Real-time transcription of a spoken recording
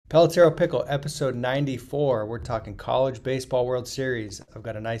Pelotero Pickle, episode 94. We're talking college baseball World Series. I've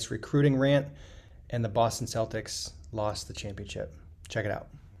got a nice recruiting rant, and the Boston Celtics lost the championship. Check it out.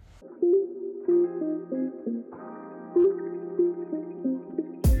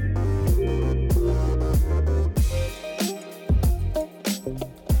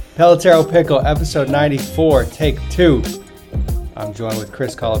 Pelotero Pickle, episode 94, take 2. I'm joined with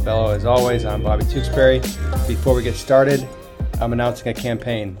Chris Colabello as always. I'm Bobby Tewksbury. Before we get started, I'm announcing a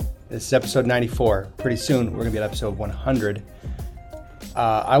campaign. This is episode 94. Pretty soon, we're going to be at episode 100.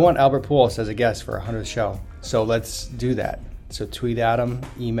 I want Albert Pujols as a guest for our 100th show. So let's do that. So tweet at him,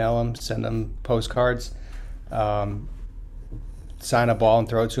 email him, send him postcards, sign a ball and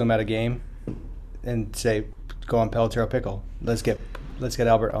throw it to him at a game, and say, go on Pelotero Pickle. Let's get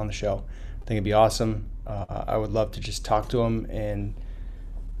Albert on the show. I think it'd be awesome. I would love to just talk to him and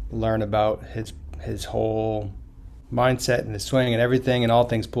learn about his whole mindset and his swing and everything and all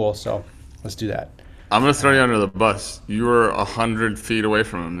things pool. So let's do that. I'm going to throw you under the bus. You were 100 feet away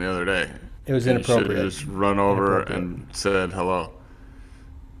from him the other day. It was inappropriate. You should have just run over and said hello.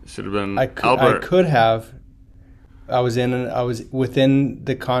 It should have been Albert. I could have. I was within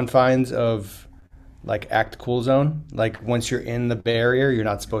the confines of like act cool zone. Like once you're in the barrier, you're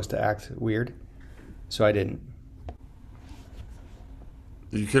not supposed to act weird. So I didn't.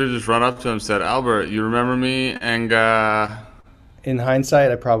 You could have just run up to him and said, Albert, you remember me? And in hindsight,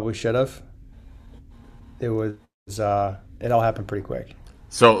 I probably should have. It was it all happened pretty quick.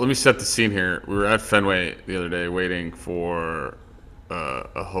 So let me set the scene here. We were at Fenway the other day waiting for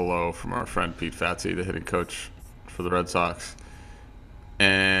a hello from our friend Pete Fatsi, the hitting coach for the Red Sox.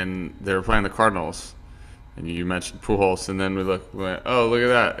 And they were playing the Cardinals. And you mentioned Pujols, and then we went, oh, look at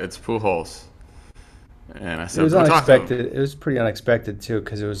that, it's Pujols. And I said, it was unexpected. It was pretty unexpected too,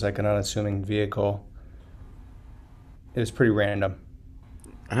 because it was like an unassuming vehicle. It was pretty random.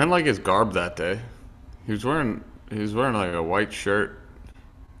 I didn't like his garb that day. He was wearing like a white shirt,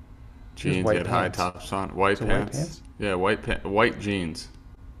 jeans. He had high tops on, white pants. Yeah, white jeans.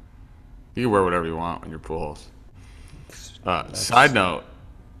 You can wear whatever you want when you're Pujols. Side note,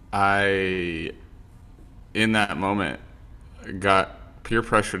 I in that moment got peer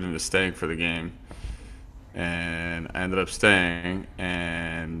pressured into staying for the game. And I ended up staying,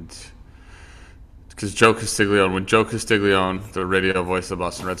 and because when Joe Castiglione, the radio voice of the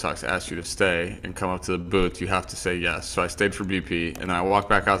Boston Red Sox, asked you to stay and come up to the booth, you have to say yes. So I stayed for BP, and then I walked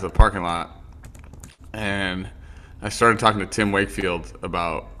back out to the parking lot, and I started talking to Tim Wakefield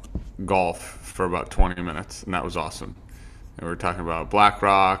about golf for about 20 minutes, and that was awesome. And we were talking about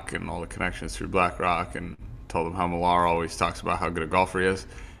BlackRock and all the connections through BlackRock, and told him how Millar always talks about how good a golfer he is.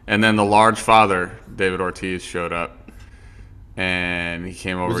 And then the large father, David Ortiz, showed up, and he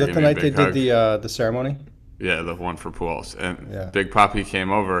came over. Was that the night they did the ceremony? Yeah, the one for Pujols. And Big Papi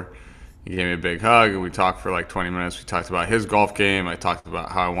came over. He gave me a big hug, and we talked for like 20 minutes. We talked about his golf game. I talked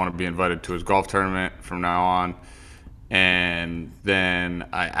about how I want to be invited to his golf tournament from now on. And then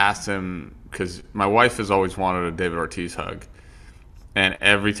I asked him, because my wife has always wanted a David Ortiz hug. And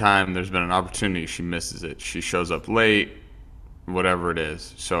every time there's been an opportunity, she misses it. She shows up late, whatever it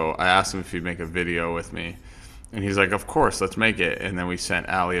is. So I asked him if he'd make a video with me, and he's like, of course, let's make it. And then we sent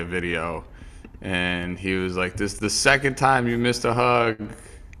Allie a video, and he was like, this is the second time you missed a hug.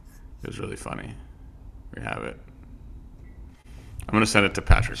 It was really funny. We have it. I'm going to send it to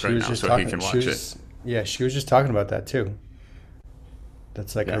Patrick right now so he can watch it. Yeah, she was just talking about that too.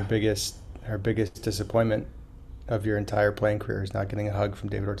 That's like her biggest disappointment of your entire playing career is not getting a hug from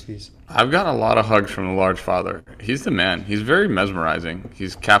David Ortiz. I've gotten a lot of hugs from the large father. He's the man. He's very mesmerizing.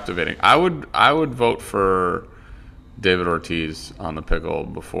 He's captivating. I would vote for David Ortiz on the pickle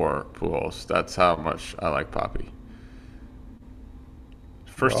before Pujols. That's how much I like Papi.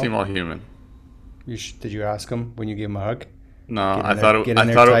 First team all human. Did you ask him when you gave him a hug? No, I thought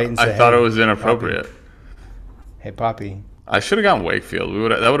it was inappropriate. Papi. Hey, Papi. I should have gone Wakefield.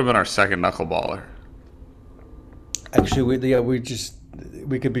 That would have been our second knuckleballer. Actually, we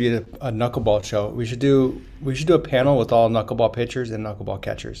could be a knuckleball show. We should do a panel with all knuckleball pitchers and knuckleball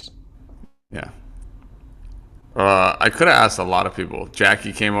catchers. Yeah. I could have asked a lot of people.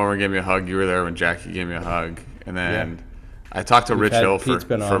 Jackie came over and gave me a hug. You were there when Jackie gave me a hug, and then I talked to Rich Hill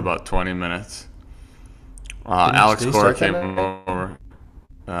for about 20 minutes. Alex Cora came over.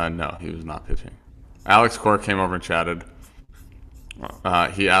 No, he was not pitching. Alex Cora came over and chatted.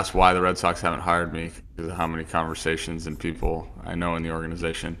 He asked why the Red Sox haven't hired me because of how many conversations and people I know in the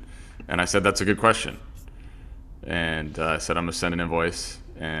organization. And I said, that's a good question. And I said, I'm going to send an invoice.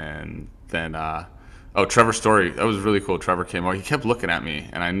 And then, Trevor Story. That was really cool. Trevor came over. He kept looking at me,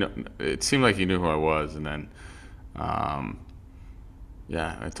 and it seemed like he knew who I was. And then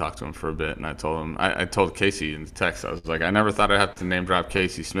Yeah, I talked to him for a bit, and I told him I told Casey in the text. I was like, I never thought I'd have to name drop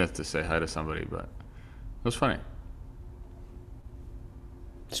Casey Smith to say hi to somebody, but it was funny.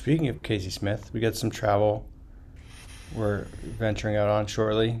 Speaking of Casey Smith, we got some travel we're venturing out on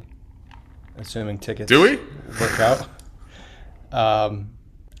shortly, assuming tickets Do we work out.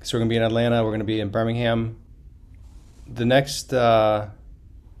 So we're gonna be in Atlanta. We're gonna be in Birmingham. The next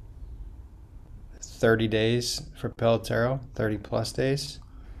 30 days for Pelotero, 30 plus days.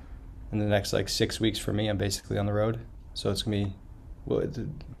 And the next like 6 weeks for me, I'm basically on the road. So it's going to be, the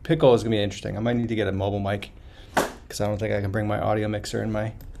pickle is going to be interesting. I might need to get a mobile mic because I don't think I can bring my audio mixer and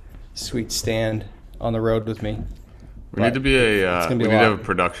my sweet stand on the road with me. We need to be we need to have a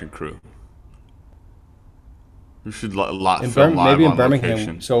production crew. We should film live maybe in on Birmingham.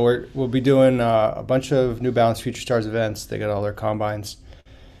 location. So we'll be doing a bunch of New Balance Future Stars events. They got all their combines.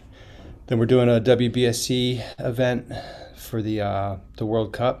 Then we're doing a WBSC event for the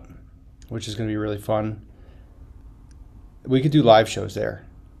World Cup, which is going to be really fun. We could do live shows there.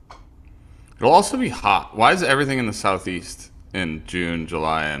 It'll also be hot. Why is everything in the Southeast in June,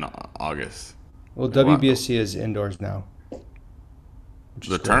 July, and August? Well, WBSC is indoors now.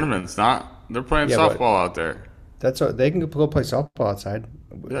 The tournament's not. They're playing softball out there. That's what they can go play softball outside,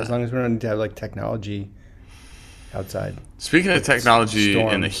 as long as we don't need to have like technology outside. Speaking of technology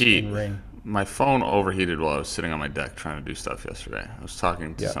in the heat, rain. My phone overheated while I was sitting on my deck trying to do stuff yesterday. I was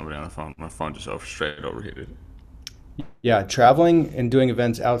talking to somebody on the phone. My phone just straight overheated. Yeah, traveling and doing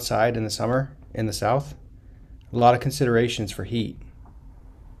events outside in the summer in the South, a lot of considerations for heat.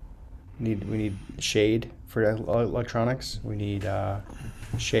 We need shade for electronics. We need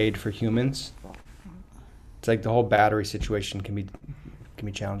shade for humans. It's like the whole battery situation can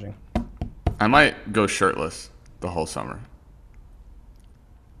be challenging. I might go shirtless the whole summer.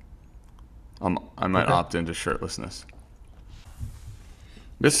 I might opt into shirtlessness.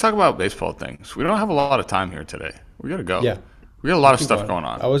 Let's talk about baseball things. We don't have a lot of time here today. We got to go. Yeah. We got a lot of stuff going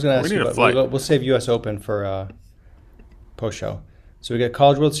on. I was going to ask you, but we'll save U.S. Open for post-show. So we got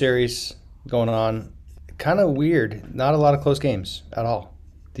College World Series going on. Kind of weird. Not a lot of close games at all.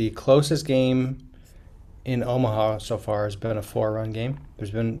 The closest game in Omaha so far has been a 4-run game. There's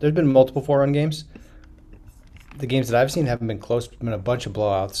been multiple 4-run games. The games that I've seen haven't been close. There's been a bunch of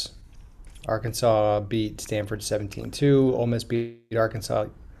blowouts. Arkansas beat Stanford 17-2. Ole Miss beat Arkansas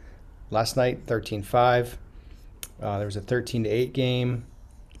last night 13-5. There was a 13-8 game.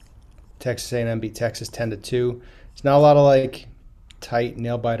 Texas A&M beat Texas 10-2. It's not a lot of like tight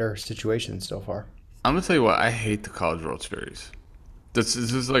nail biter situations so far. I'm gonna tell you what, I hate the College World Series. This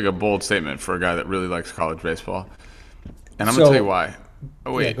is like a bold statement for a guy that really likes college baseball, and I'm gonna tell you why.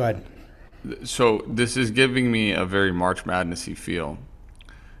 Oh wait, yeah, go ahead. So this is giving me a very March Madness-y feel,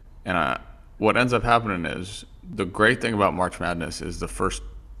 and what ends up happening is the great thing about March Madness is the first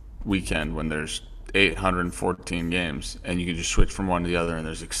weekend when there's 814 games and you can just switch from one to the other and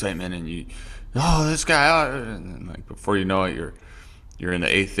there's excitement and this guy, and like before you know it you're in the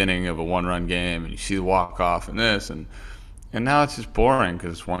 8th inning of a 1-run game and you see the walk-off and this and now it's just boring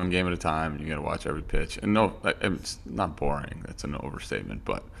because it's one game at a time and you got to watch every pitch. And no, it's not boring. That's an overstatement,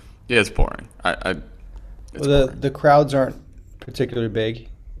 but yeah, it's boring. The crowds aren't particularly big,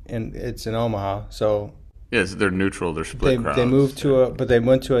 and it's in Omaha, so yes, they're neutral. They're split crowds. They moved but they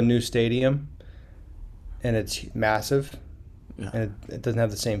went to a new stadium, and it's massive, and it doesn't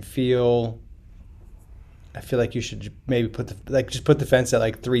have the same feel. I feel like you should maybe put the fence at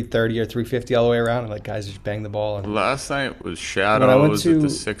like 330 or 350 all the way around, and like guys just bang the ball. And last night was Shadows at the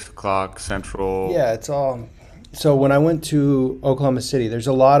 6 o'clock Central. Yeah, it's all. So when I went to Oklahoma City, there's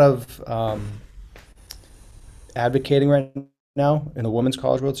a lot of advocating right now in the Women's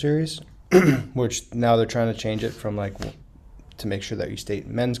College World Series, which now they're trying to change it from like to make sure that you state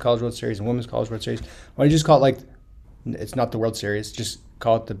Men's College World Series and Women's College World Series. Why don't you just call it like it's not the World Series, just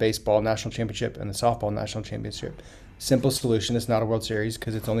call it the Baseball National Championship and the Softball National Championship. Simple solution. It's not a World Series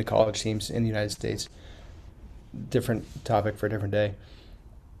because it's only college teams in the United States. Different topic for a different day.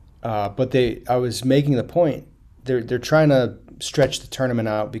 But I was making the point. They're trying to stretch the tournament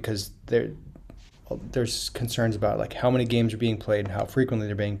out because there's concerns about like how many games are being played and how frequently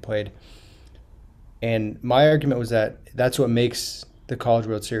they're being played. And my argument was that that's what makes the College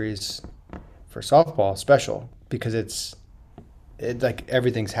World Series for softball special, because it's like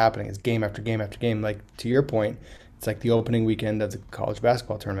everything's happening. It's game after game after game. Like to your point, it's like the opening weekend of the college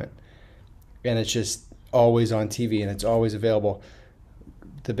basketball tournament, and it's just always on TV and it's always available.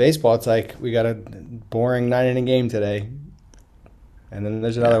 The baseball, it's like we got a boring 9-inning game today, and then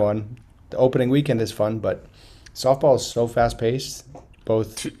there's another one. The opening weekend is fun, but softball is so fast paced.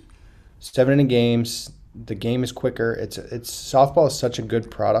 Both 7-inning games, The game is quicker. It's softball is such a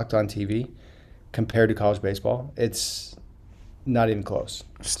good product on TV compared to college baseball. It's not even close.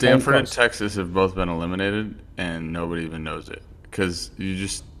 Stanford and Texas have both been eliminated, and nobody even knows it because you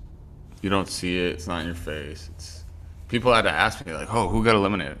don't see it. It's not in your face. People had to ask me like, "Oh, who got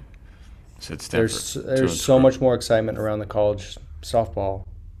eliminated?" I said Stanford. There's so much more excitement around the college softball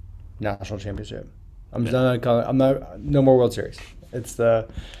national championship. I'm not no more World Series. It's the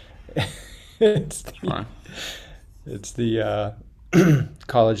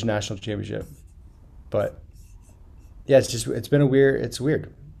college national championship. But yeah, it's been it's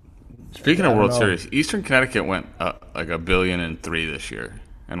weird. Speaking of World Series, Eastern Connecticut went like $1.3 billion this year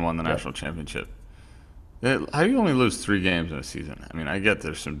and won the national championship. How do you only lose 3 games in a season? I mean, I get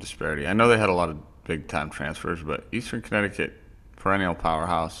there's some disparity. I know they had a lot of big time transfers, but Eastern Connecticut, perennial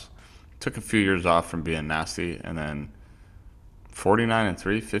powerhouse, took a few years off from being nasty, and then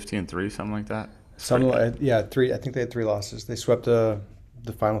 49-3, 50-3, something like that. 3. I think they had 3 losses. They swept the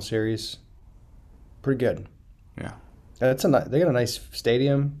final series. Pretty good. Yeah, they got a nice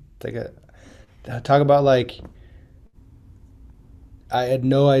stadium. Talk about like. I had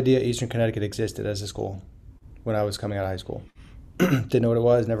no idea Eastern Connecticut existed as a school when I was coming out of high school. Didn't know what it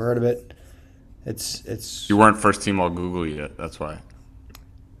was. Never heard of it. It's. You weren't first team all Google yet. That's why.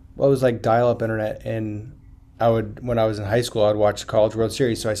 Well, it was like dial-up internet, and when I was in high school, I'd watch the College World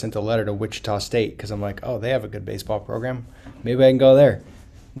Series. So I sent a letter to Wichita State because I'm like, oh, they have a good baseball program. Maybe I can go there.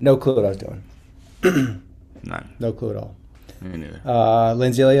 No clue what I was doing. None. No clue at all. Me neither.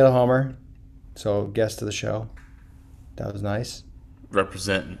 Lindsay Elliott a homer, so guest of the show. That was nice.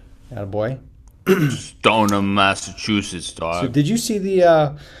 Representing. Attaboy. Stoneham, Massachusetts, dog. So did you see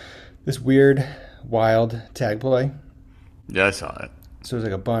the this weird, wild tag play? Yeah, I saw it. So it was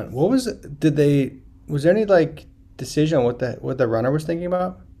like a bunt. What was it? Was there any like decision on what the runner was thinking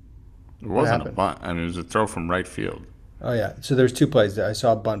about? It wasn't a bunt. I mean, it was a throw from right field. Oh yeah. So there's 2 plays there. I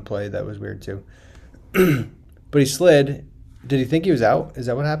saw a bunt play that was weird too. But he slid. Did he think he was out? Is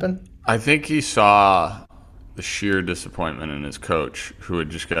that what happened? I think he saw the sheer disappointment in his coach, who had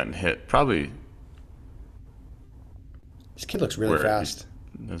just gotten hit. Probably. This kid looks really fast.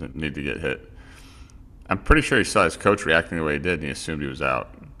 He doesn't need to get hit. I'm pretty sure he saw his coach reacting the way he did, and he assumed he was out.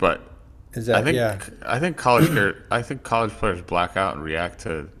 But I think college players black out and react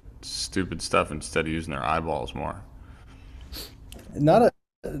to stupid stuff instead of using their eyeballs more. Not a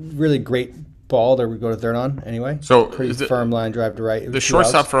really great ball to go to third on anyway. So pretty firm line drive to right. The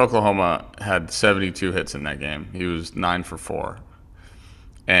shortstop for Oklahoma had 72 hits in that game. He was 9 for 4.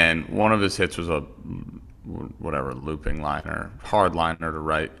 And one of his hits was a looping liner, hard liner to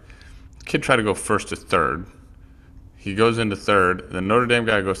right. The kid tried to go first to third. He goes into third. The Notre Dame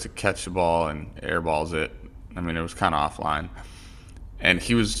guy goes to catch the ball and airballs it. I mean, it was kind of offline. And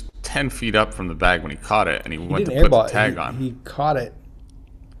he was 10 feet up from the bag when he caught it, and he went to put the tag on. He caught it.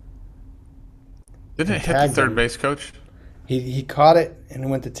 Didn't it hit the third base coach? He caught it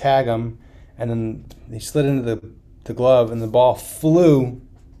and went to tag him, and then he slid into the glove, and the ball flew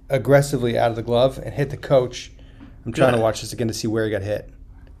aggressively out of the glove and hit the coach. I'm trying to watch this again to see where he got hit.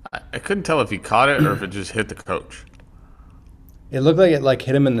 I couldn't tell if he caught it or if it just hit the coach. It looked like it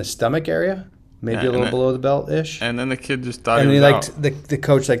hit him in the stomach area, maybe a little below the belt-ish. And then the kid just thought he was out. The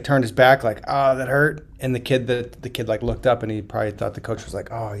coach turned his back that hurt. And the kid looked up and he probably thought the coach was like,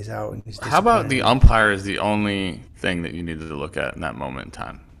 oh, he's out. And he's How about the umpire is the only thing that you needed to look at in that moment in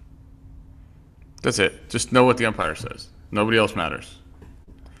time? That's it. Just know what the umpire says. Nobody else matters.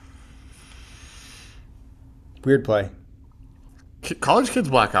 Weird play. College kids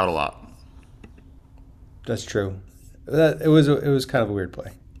black out a lot. That's true. It was kind of a weird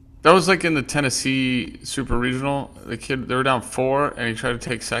play. That was like in the Tennessee Super Regional. They were down 4, and he tried to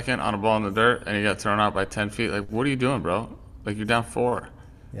take second on a ball in the dirt, and he got thrown out by 10 feet. Like, what are you doing, bro? Like, you're down 4.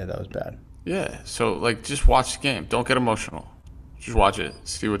 Yeah, that was bad. Yeah, so, just watch the game. Don't get emotional. Just watch it.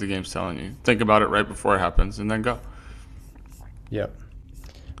 See what the game's telling you. Think about it right before it happens, and then go. Yep.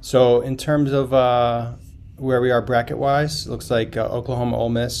 So, in terms of where we are bracket-wise, it looks like Oklahoma, Ole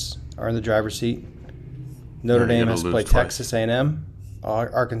Miss are in the driver's seat. Notre Dame has to play Texas A&M.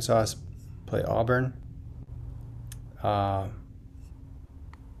 Arkansas play Auburn. I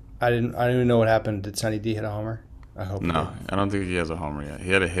didn't even know what happened. Did Sonny D hit a homer? I hope. No, I don't think he has a homer yet.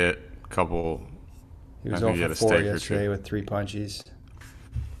 He had a hit, a couple. He was 0 for 4 yesterday with 3 punchies.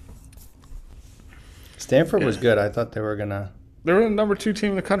 Stanford was good. I thought they were gonna. They were the number 2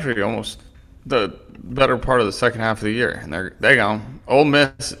 team in the country, almost the better part of the second half of the year, and they gone. Ole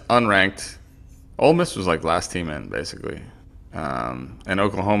Miss unranked. Ole Miss was like last team in basically. And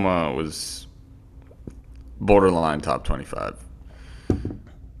Oklahoma was borderline top 25.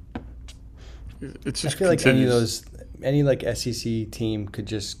 It's I just feel like any like SEC team could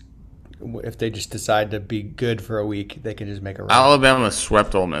just, if they just decide to be good for a week, they can just make a run. Alabama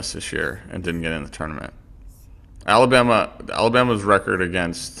swept Ole Miss this year and didn't get in the tournament. Alabama's record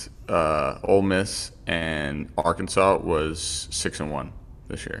against Ole Miss and Arkansas was 6-1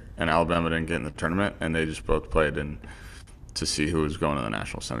 this year, and Alabama didn't get in the tournament, and they just both played in to see who was going to the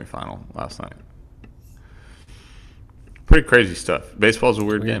national semifinal last night. Pretty crazy stuff. Baseball's a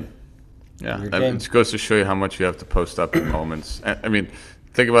weird game. Yeah, it goes to show you how much you have to post up in moments. I mean,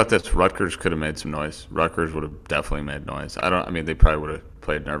 think about this. Rutgers could have made some noise. Rutgers would have definitely made noise. They probably would have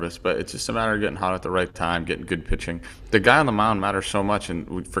played nervous, but it's just a matter of getting hot at the right time, getting good pitching. The guy on the mound matters so much, and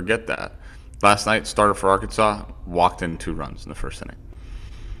we forget that. Last night, starter for Arkansas, walked in 2 runs in the first inning.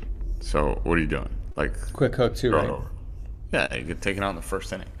 So what are you doing? Like quick hook too, right? Yeah, you get taken out in the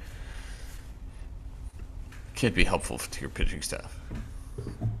first inning. Can't be helpful to your pitching staff.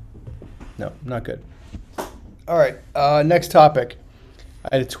 No, not good. All right, next topic.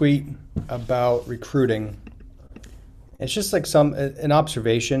 I had a tweet about recruiting. It's just like an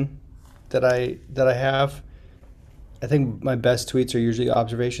observation that I have. I think my best tweets are usually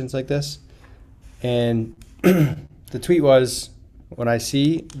observations like this. And the tweet was, when I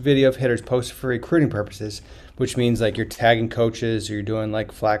see video of hitters posted for recruiting purposes, which means like you're tagging coaches or you're doing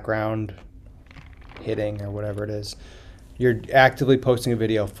like flat ground hitting or whatever it is, you're actively posting a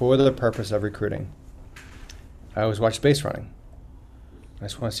video for the purpose of recruiting. I always watch base running. I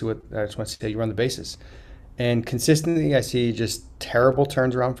just want to see how you run the bases. And consistently I see just terrible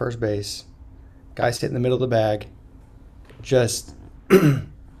turns around first base, guys sit in the middle of the bag, just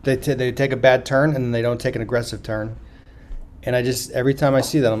they take a bad turn and then they don't take an aggressive turn. And every time I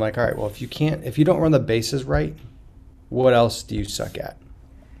see that, I'm like, all right, well, if you don't run the bases right, what else do you suck at?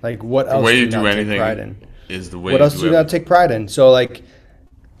 Like, what else do you not take pride in? What else do you not take pride in? So, like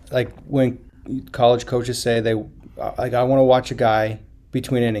when college coaches say I want to watch a guy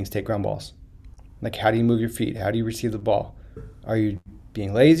between innings take ground balls. Like, how do you move your feet? How do you receive the ball? Are you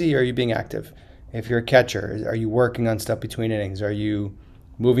being lazy or are you being active? If you're a catcher, are you working on stuff between innings? Are you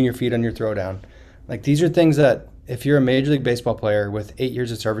moving your feet on your throwdown? Like, these are things that if you're a Major League Baseball player with 8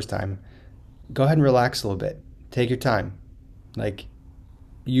 years of service time, go ahead and relax a little bit. Take your time. Like,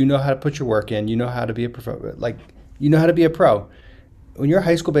 you know how to put your work in. You know how to be a pro. When you're a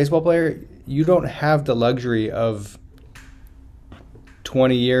high school baseball player, you don't have the luxury of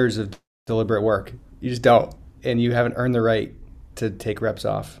 20 years of deliberate work. You just don't. And you haven't earned the right to take reps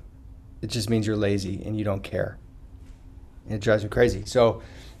off. It just means you're lazy and you don't care. And it drives me crazy. So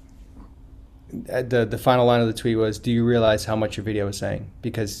the final line of the tweet was, do you realize how much your video is saying?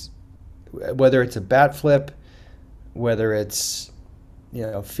 Because whether it's a bat flip, whether it's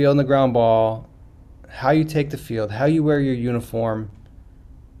fielding the ground ball, how you take the field, how you wear your uniform,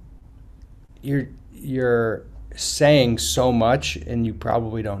 you're saying so much and you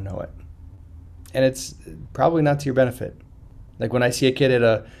probably don't know it. And it's probably not to your benefit. Like when I see a kid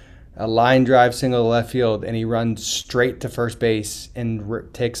at a line drive single to left field and he runs straight to first base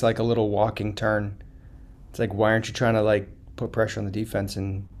and takes like a little walking turn, it's like, why aren't you trying to like put pressure on the defense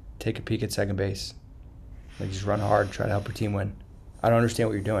and take a peek at second base? Like, just run hard, try to help your team win. I don't understand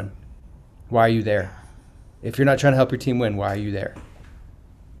what you're doing. Why are you there? If you're not trying to help your team win, why are you there?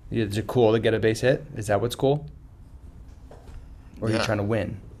 Is it cool to get a base hit? Is that what's cool? Or are you trying to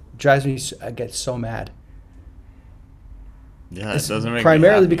win? It drives me. I get so mad. Yeah, it doesn't make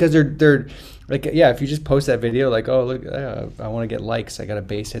primarily because they're like, yeah, if you just post that video like, oh look, I want to get likes, I got a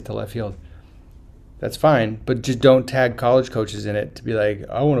base hit to left field, that's fine, but just don't tag college coaches in it to be like,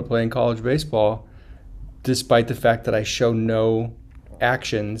 I want to play in college baseball, despite the fact that I show no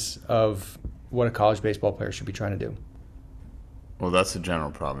actions of what a college baseball player should be trying to do. Well, that's the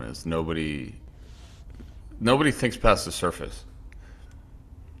general problem, is nobody thinks past the surface.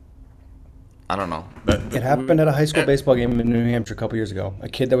 I don't know. It happened at a high school baseball game in New Hampshire a couple years ago. A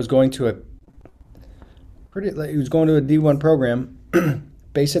kid that was going to he was going to a D1 program,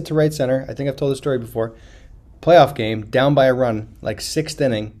 base hit to right center. I think I've told the story before. Playoff game, down by a run, like sixth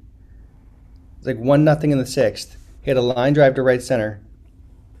inning. It's like 1-0 in the sixth. He had a line drive to right center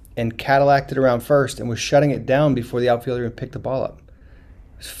and Cadillac'd it around first and was shutting it down before the outfielder even picked the ball up.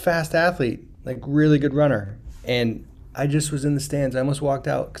 He was a fast athlete, like really good runner. And I just was in the stands. I almost walked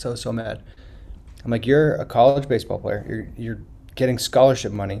out because I was so mad. I'm like, you're a college baseball player. You're getting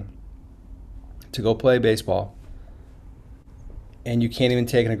scholarship money to go play baseball, and you can't even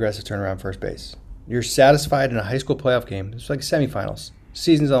take an aggressive turn around first base. You're satisfied in a high school playoff game. It's like semifinals.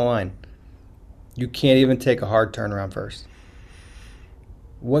 Season's on the line. You can't even take a hard turn around first.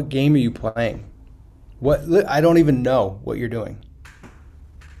 What game are you playing? I don't even know what you're doing.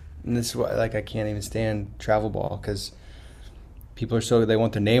 And this is why, like, I can't even stand travel ball because people are so they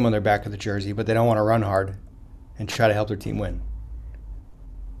want their name on their back of the jersey, but they don't want to run hard and try to help their team win.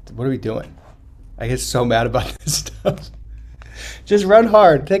 What are we doing? I get so mad about this stuff. Just run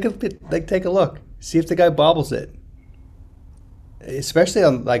hard. Take a look. See if the guy bobbles it. Especially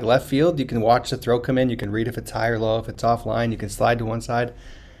on like left field, you can watch the throw come in. You can read if it's high or low, if it's offline. You can slide to one side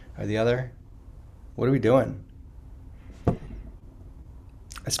or the other. What are we doing?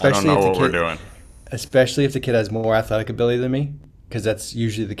 Especially I don't know what we're doing. Especially if the kid has more athletic ability than me, because that's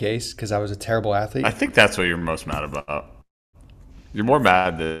usually the case. Because I was a terrible athlete. I think that's what you're most mad about. You're more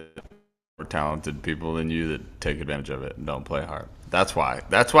mad that more talented people than you that take advantage of it and don't play hard. That's why.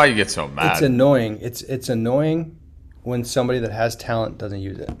 That's why you get so mad. It's annoying. It's annoying when somebody that has talent doesn't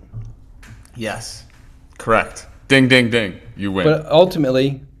use it. Yes. Correct. Ding, ding, ding. You win. But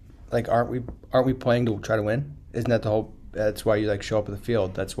ultimately, like, aren't we playing to try to win? Isn't that the whole? That's why you like show up at the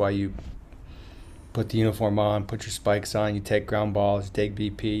field. That's why you put the uniform on, put your spikes on, you take ground balls, you take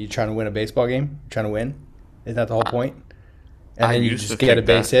BP. You're trying to win a baseball game. You're trying to win. Isn't that the whole point? And then you just get a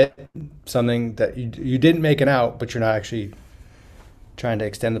base hit, something that you didn't make an out, but you're not actually trying to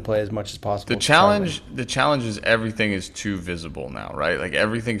extend the play as much as possible. The challenge is everything is too visible now, right? Like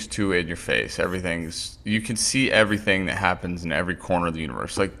everything's too in your face. You can see everything that happens in every corner of the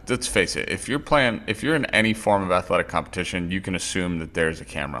universe. Like, let's face it, if you're in any form of athletic competition, you can assume that there's a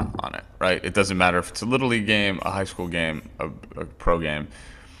camera on it, right? It doesn't matter if it's a little league game, a high school game, a pro game.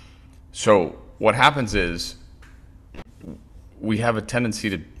 So what happens is we have a tendency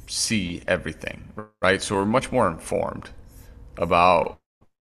to see everything, right? So we're much more informed about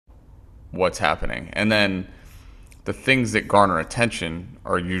what's happening. And then the things that garner attention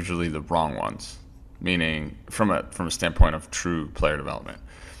are usually the wrong ones, meaning from a standpoint of true player development.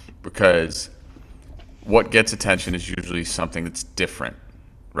 Because what gets attention is usually something that's different,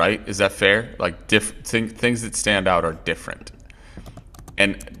 right? Is that fair? Like things that stand out are different.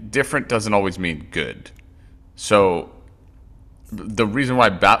 And different doesn't always mean good. So the reason why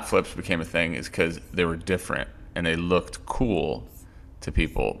bat flips became a thing is because they were different and they looked cool to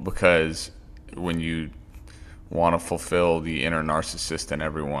people, because when you want to fulfill the inner narcissist in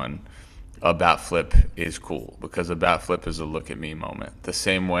everyone, a bat flip is cool because a bat flip is a look at me moment. The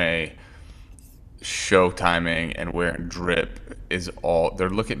same way show timing and wearing drip is all they're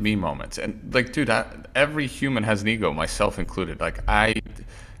look at me moments. And like, dude, every human has an ego, myself included. Like I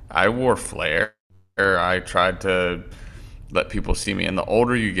wore flair. I tried to let people see me. And the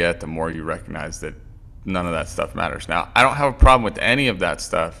older you get, the more you recognize that none of that stuff matters. Now, I don't have a problem with any of that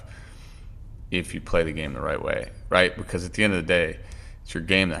stuff if you play the game the right way, right? Because at the end of the day, it's your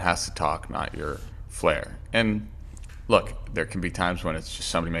game that has to talk, not your flair. And look, there can be times when it's just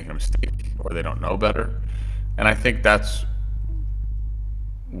somebody making a mistake or they don't know better. And I think that's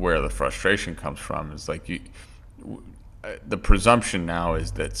where the frustration comes from, is like the presumption now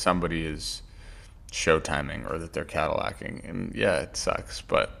is that somebody is show timing or that they're Cadillacing, and yeah, it sucks,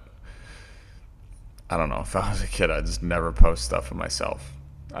 but I don't know. If I was a kid, I'd just never post stuff of myself.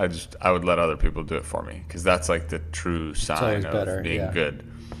 I would let other people do it for me, because that's like the true sign of being good.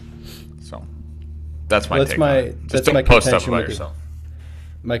 So that's my take on it. Just don't post stuff about yourself.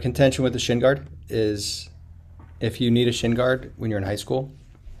 My contention with the shin guard is, if you need a shin guard when you're in high school,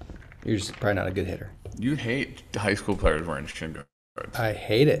 you're just probably not a good hitter. You hate high school players wearing shin guards. I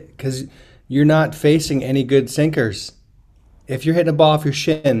hate it because you're not facing any good sinkers. If you're hitting a ball off your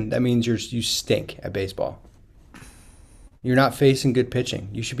shin, that means you stink at baseball. You're not facing good pitching.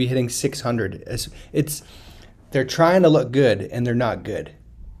 You should be hitting 600. They're trying to look good, and they're not good.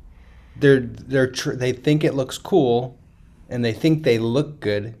 They think it looks cool, and they think they look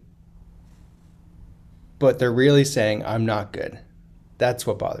good, but they're really saying, I'm not good. That's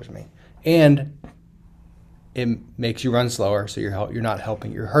what bothers me. And it makes you run slower, so you're not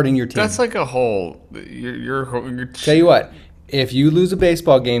helping. You're hurting your team. That's like a whole. You're Tell you what, if you lose a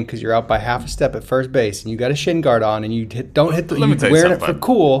baseball game because you're out by half a step at first base and you got a shin guard on and you don't hit you're wearing it for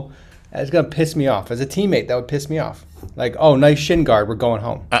cool, it's gonna piss me off. As a teammate, that would piss me off. Like, oh, nice shin guard, we're going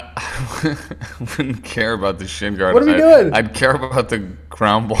home. I wouldn't care about the shin guard. What are we doing? I'd care about the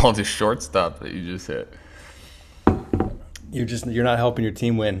ground ball to shortstop that you just hit. You're not helping your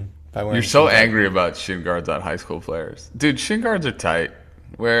team win. You're so angry about shin guards on high school players. Dude, shin guards are tight.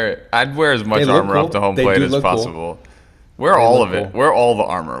 I'd wear as much armor up to home plate as possible. Cool. Wear all of it. Cool. Wear all the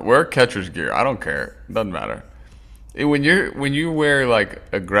armor. Wear catcher's gear. I don't care. It doesn't matter. When you wear like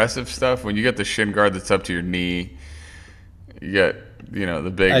aggressive stuff, when you get the shin guard that's up to your knee, you get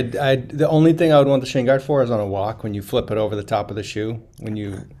the big. The only thing I would want the shin guard for is on a walk when you flip it over the top of the shoe when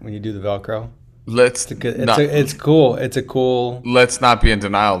you do the Velcro. It's cool. It's a cool. Let's not be in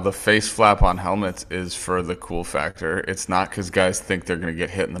denial. The face flap on helmets is for the cool factor. It's not because guys think they're going to get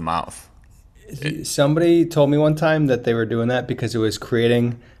hit in the mouth. Somebody told me one time that they were doing that because it was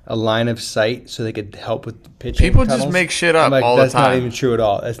creating a line of sight so they could help with pitching. People tunnels. Just make shit up all the time. That's not even true at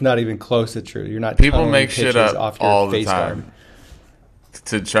all. That's not even close to true. You're not. People make shit up off your all the time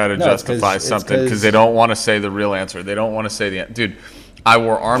to try to justify something because they don't want to say the real answer. They don't want to say the dude. I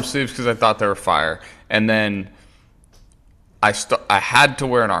wore arm sleeves because I thought they were fire, and then I had to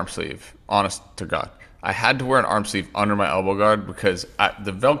wear an arm sleeve. Honest to God. I had to wear an arm sleeve under my elbow guard because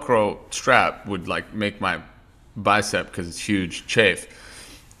the Velcro strap would like make my bicep, because it's huge, chafe.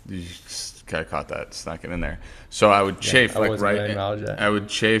 You just kind of caught that, snuck it in there. So I would chafe I would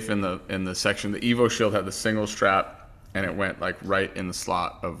chafe in the section. The Evo Shield had the single strap, and it went like right in the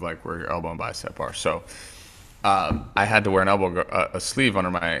slot of like where your elbow and bicep are. So I had to wear a sleeve under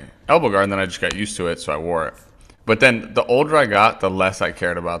my elbow guard, and then I just got used to it, so I wore it. But then the older I got, the less I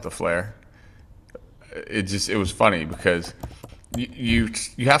cared about the flare. It was funny because you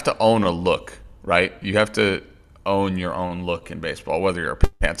have to own a look, right? You have to own your own look in baseball, whether you're a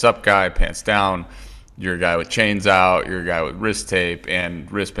pants up guy, pants down, you're a guy with chains out, you're a guy with wrist tape and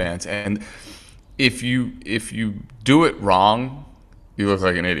wristbands. And if you do it wrong, you look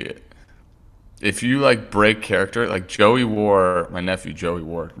like an idiot. If you like break character, like my nephew Joey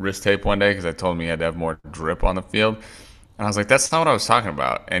wore wrist tape one day because I told him he had to have more drip on the field. And I was like, that's not what I was talking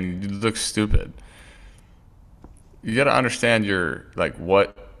about. And you look stupid. You got to understand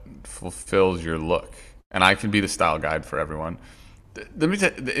what fulfills your look. And I can be the style guide for everyone.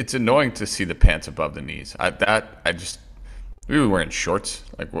 It's annoying to see the pants above the knees. We were wearing shorts.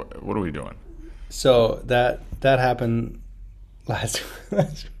 Like, what are we doing? So that happened last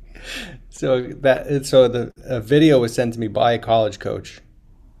So the video was sent to me by a college coach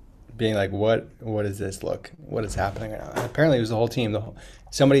being like, what is this look? What is happening? Apparently it was the whole team.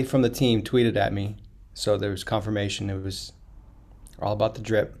 Somebody from the team tweeted at me. So there was confirmation. It was all about the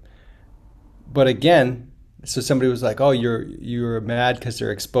drip. But again, so somebody was like, oh, you're mad because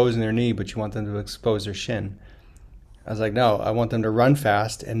they're exposing their knee, but you want them to expose their shin. I was like, no, I want them to run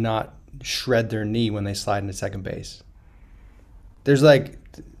fast and not shred their knee when they slide into second base. There's like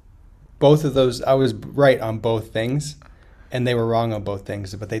both of those. I was right on both things, and they were wrong on both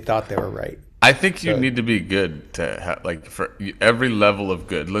things, but they thought they were right. I think you need to be good to have, for every level of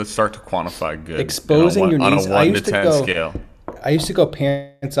good. Let's start to quantify good. Exposing your knees on a 1 to 10 scale. I used to go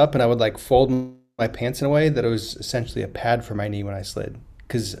pants up, and I would like fold my pants in a way that it was essentially a pad for my knee when I slid,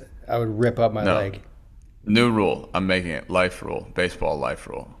 because I would rip up my leg. New rule. I'm making it. Life rule. Baseball life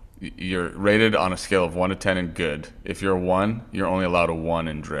rule. You're rated on a scale of 1 to 10 in good. If you're a 1, you're only allowed a 1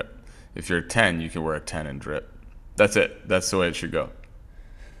 in drip. If you're a 10, you can wear a 10 in drip. That's it. That's the way it should go.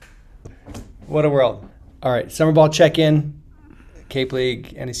 What a world. All right, summer ball check-in, Cape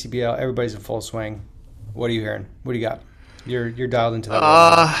League, NECBL, everybody's in full swing. What are you hearing? What do you got? You're dialed into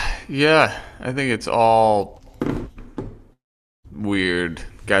that. Yeah, I think it's all weird.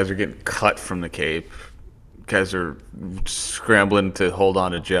 Guys are getting cut from the Cape. Guys are scrambling to hold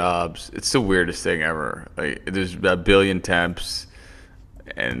on to jobs. It's the weirdest thing ever. Like, there's a billion temps,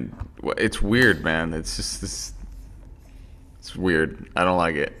 and it's weird, man. It's just this. It's weird. I don't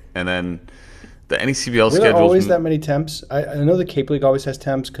like it. And then the NECBL schedule. There always that many temps. I know the Cape League always has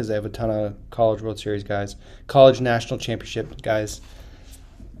temps because they have a ton of College World Series guys, College National Championship guys.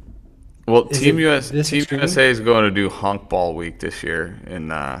 Well, Team USA is going to do Honk Ball Week this year in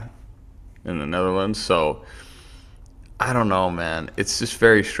the Netherlands. So I don't know, man. It's just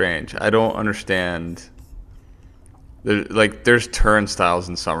very strange. I don't understand. There's turnstiles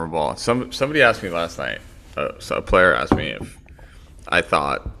in summer ball. Somebody asked me last night. So a player asked me if I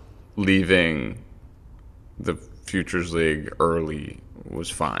thought leaving the Futures League early was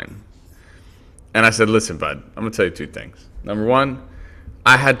fine. And I said, listen, bud, I'm going to tell you two things. Number one,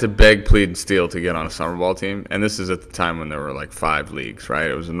 I had to beg, plead, and steal to get on a summer ball team. And this is at the time when there were like 5 leagues,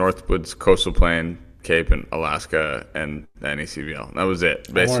 right? It was the Northwoods, Coastal Plain, Cape, and Alaska, and the NECBL. That was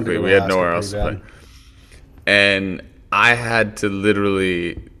it. Basically, we had nowhere else to play. And I had to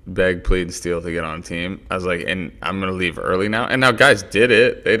literally beg, plead, and steal to get on a team. I was like, and I'm going to leave early now. And now guys did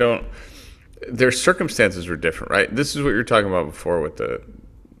it. Their circumstances were different, right? This is what you were talking about before with the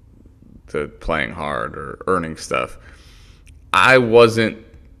playing hard or earning stuff. I wasn't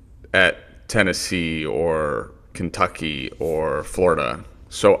at Tennessee or Kentucky or Florida,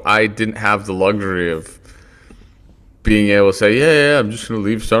 so I didn't have the luxury of being able to say, yeah, I'm just going to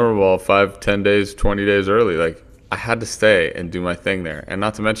leave summer ball 5, 10 days, 20 days early. Like, I had to stay and do my thing there. And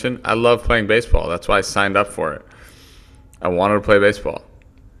not to mention, I love playing baseball. That's why I signed up for it. I wanted to play baseball.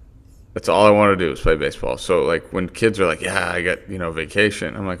 That's all I want to do is play baseball. So like when kids are like, yeah, I got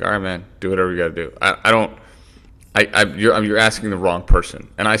vacation. I'm like, all right, man, do whatever you got to do. I don't. You're asking the wrong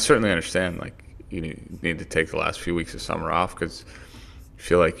person, and I certainly understand. Like you need to take the last few weeks of summer off because you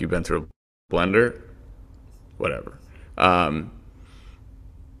feel like you've been through a blender. Whatever.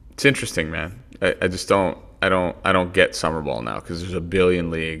 It's interesting, man. I just don't. I don't get summer ball now because there's a billion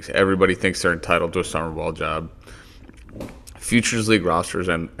leagues. Everybody thinks they're entitled to a summer ball job. Futures League rosters,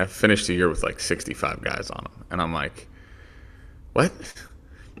 and I finished the year with like 65 guys on them, and I'm like, what?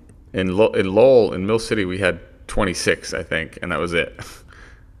 In Lowell, in Mill City, we had 26, I think, and that was it.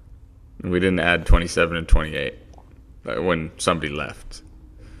 And we didn't add 27 and 28 when somebody left.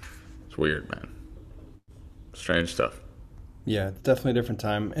 It's weird, man. Strange stuff. Yeah, it's definitely a different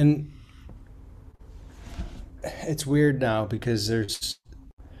time, and it's weird now because there's.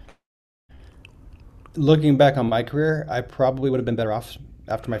 Looking back on my career, I probably would have been better off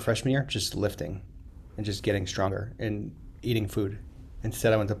after my freshman year just lifting and just getting stronger and eating food.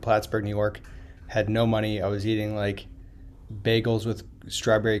 Instead, I went to Plattsburgh, New York, had no money. I was eating like bagels with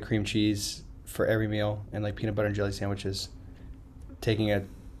strawberry cream cheese for every meal and like peanut butter and jelly sandwiches, taking a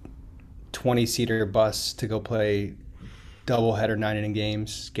 20-seater bus to go play doubleheader 9-inning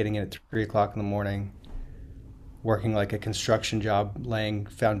games, getting in at 3 o'clock in the morning, working like a construction job, laying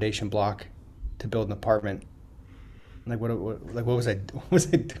foundation block to build an apartment. Like what was I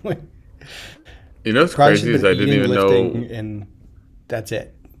doing? You know what's crazy is I didn't even know, and that's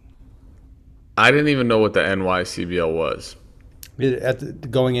it. I didn't even know what the NYCBL was.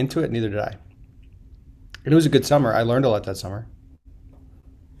 Going into it, neither did I. And it was a good summer. I learned a lot that summer.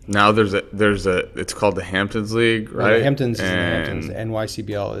 Now there's a it's called the Hamptons League, right? Well, the Hamptons is in the Hamptons. The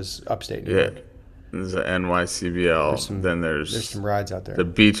NYCBL is upstate New York. There's the NYCBL. Then there's some rides out there. The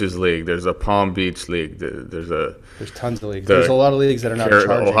Beaches League. There's a Palm Beach League. There's tons of leagues. There's a lot of leagues that are not charging.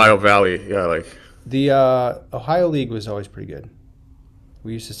 Ohio Valley. Yeah, like the Ohio League was always pretty good.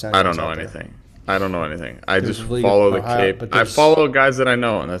 We used to send. I don't know anything. I just follow the Cape. I follow guys that I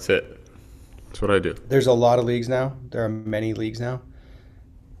know, and that's it. That's what I do. There's a lot of leagues now. There are many leagues now.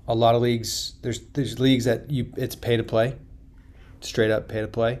 A lot of leagues. There's leagues that it's pay to play, straight up pay to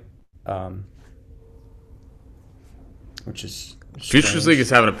play. Which is strange. Futures League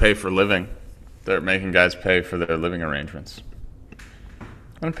is having to pay for living. They're making guys pay for their living arrangements. I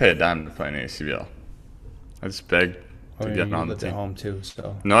don't pay a dime to play in the ACBL. I just begged to get on the team. At home too,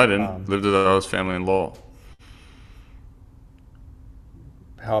 so. No, I didn't. Lived with our host family in Lowell.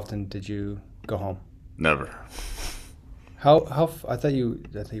 How often did you go home? Never. I thought you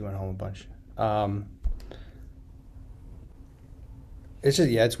went home a bunch. It's just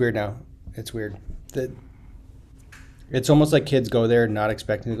it's weird now. It's weird. It's almost like kids go there not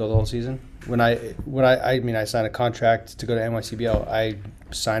expecting to go the whole season. When I signed a contract to go to NYCBL, I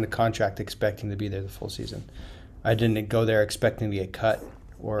signed a contract expecting to be there the full season. I didn't go there expecting to get cut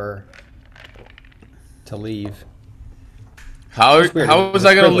or to leave. How was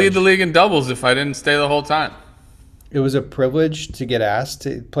I going to lead the league in doubles if I didn't stay the whole time? It was a privilege to get asked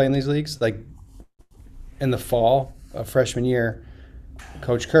to play in these leagues. Like in the fall of freshman year,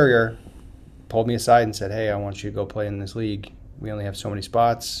 Coach Courier pulled me aside and said, "Hey, I want you to go play in this league. We only have so many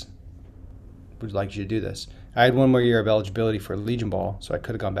spots. We'd like you to do this." I had one more year of eligibility for Legion Ball, so I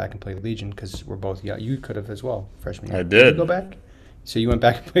could have gone back and played Legion because we're both young. You could have as well, freshman year. I did. You go back? So you went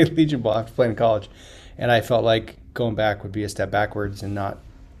back and played Legion Ball after playing in college. And I felt like going back would be a step backwards and not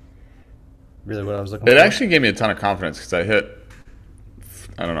really what I was looking for. It actually gave me a ton of confidence because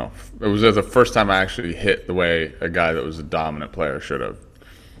I don't know. It was the first time I actually hit the way a guy that was a dominant player should have.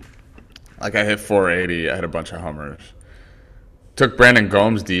 Like I hit 480. I had a bunch of homers. Took Brandon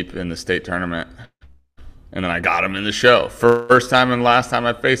Gomes deep in the state tournament. And then I got him in the show. First time and last time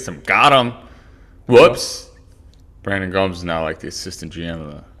I faced him. Got him. Whoops. Brandon Gomes is now like the assistant GM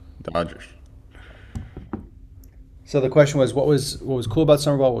of the Dodgers. So the question was, what was cool about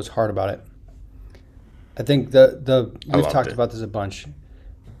summer ball? What was hard about it? I think we've talked about this a bunch.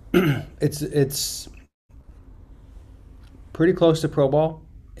 It's pretty close to pro ball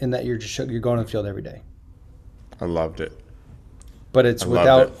in that you're going to the field every day. I loved it. But it's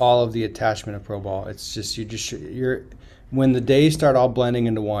without all of the attachment of pro ball. It's just you're when the days start all blending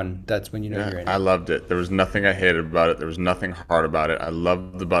into one, that's when you know you're in it. I loved it. There was nothing I hated about it. There was nothing hard about it. I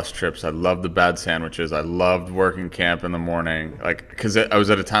loved the bus trips. I loved the bad sandwiches. I loved working camp in the morning. Like, because I was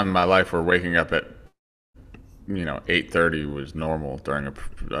at a time in my life where waking up at 8:30 was normal during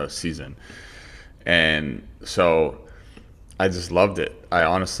a season, and so I just loved it.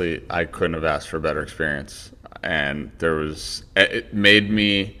 I couldn't have asked for a better experience. And it made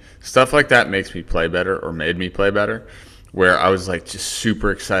me, stuff like that makes me play better or made me play better where I was like just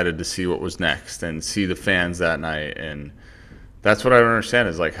super excited to see what was next and see the fans that night. And that's what I don't understand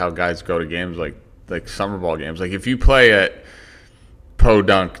is like how guys go to games like summer ball games. Like if you play at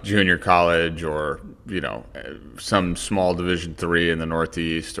Podunk Junior College or, you know, some small Division III in the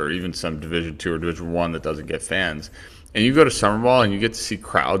Northeast or even some Division II or Division I that doesn't get fans, and you go to summer ball and you get to see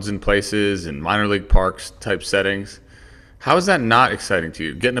crowds in places and minor league parks type settings, how is that not exciting to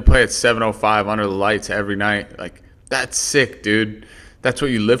you? Getting to play at 7:05 under the lights every night, like that's sick, dude. That's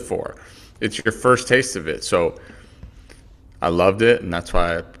what you live for. It's your first taste of it. So I loved it, and that's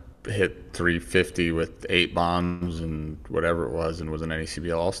why I hit 350 with 8 bombs and whatever it was, and was an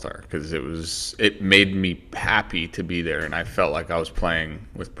NECBL All-Star because it made me happy to be there, and I felt like I was playing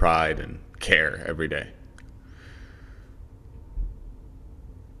with pride and care every day.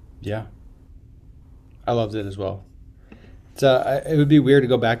 Yeah, I loved it as well. It would be weird to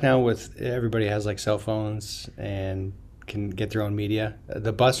go back now with everybody has like cell phones and can get their own media.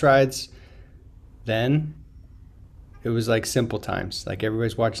 The bus rides, then it was like simple times. Like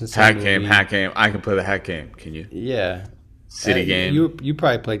everybody's watching the same movie. Hat game. I can play the hat game. Can you? Yeah. City game. You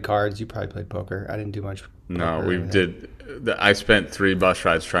probably played cards. You probably played poker. I didn't do much. No, we did. I spent 3 bus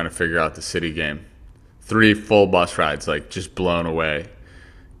rides trying to figure out the city game. 3 full bus rides, like just blown away.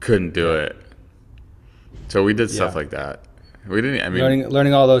 Couldn't do it. So we did stuff like that. We didn't. I mean,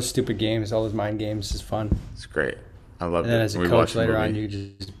 learning all those stupid games, all those mind games is fun. It's great. I love it. And then as a coach later on, you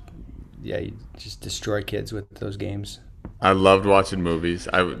just destroy kids with those games. I loved watching movies.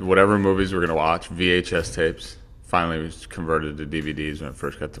 Whatever movies we're gonna watch, VHS tapes. Finally, was converted to DVDs when it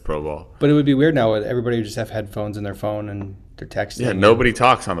first got to Pro Ball. But it would be weird now. Everybody would just have headphones in their phone and they're texting. Yeah, nobody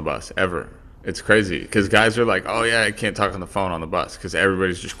talks on the bus ever. It's crazy because guys are like, "Oh yeah, I can't talk on the phone on the bus," because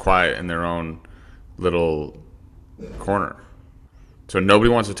everybody's just quiet in their own little corner. So nobody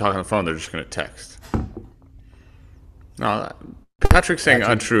wants to talk on the phone. They're just going to text. No, Patrick's saying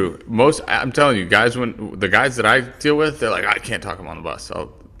untrue. I'm telling you, guys, when the guys that I deal with, they're like, I can't talk them on the bus.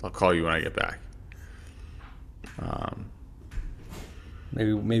 I'll call you when I get back.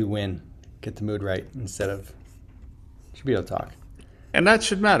 Maybe win, get the mood right instead of should be able to talk. And that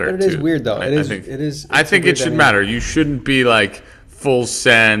should matter. But it is weird though. I think it should matter. You shouldn't be like full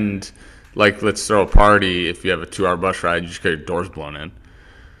send. Like, let's throw a party. If you have a 2-hour bus ride, you just get your doors blown in.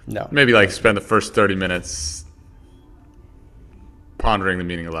 No. Maybe, like, spend the first 30 minutes pondering the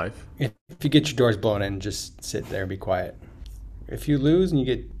meaning of life. If you get your doors blown in, just sit there and be quiet. If you lose and you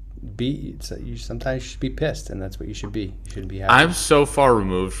get beat, you sometimes should be pissed, and that's what you should be. You shouldn't be happy. I'm so far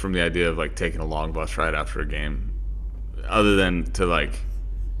removed from the idea of, like, taking a long bus ride after a game, other than to, like,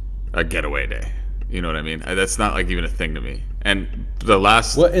 a getaway day. You know what I mean? That's not, like, even a thing to me. And the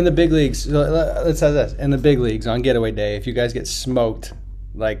last... What in the big leagues, let's have this. In the big leagues, on getaway day, if you guys get smoked,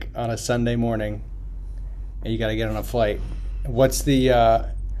 like, on a Sunday morning, and you got to get on a flight, what's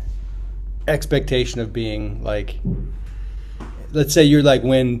the expectation of being, like... Let's say you're, like,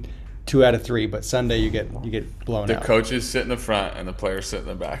 win 2 out of 3, but Sunday you get blown out. The coaches sit in the front, and the players sit in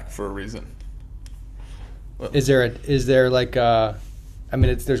the back for a reason. Is there like I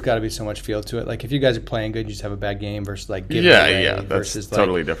mean, there's got to be so much feel to it. Like if you guys are playing good, you just have a bad game versus like giving away that's versus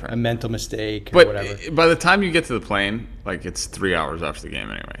totally like different. A mental mistake or whatever. But by the time you get to the plane, like it's 3 hours after the game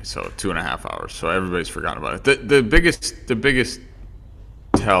anyway, so 2.5 hours. So everybody's forgotten about it. The biggest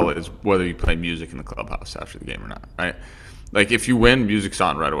tell is whether you play music in the clubhouse after the game or not, right? Like if you win, music's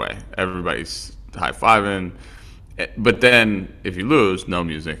on right away. Everybody's high fiving. But then if you lose, no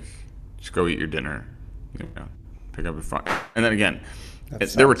music. Just go eat your dinner. You know, pick up your phone, and then again.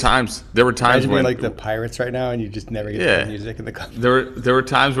 There were times Imagine when like the Pirates right now, and you just never get to play music in the club. There were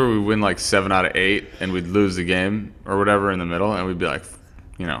times where we win like 7 out of 8, and we'd lose the game or whatever in the middle, and we'd be like,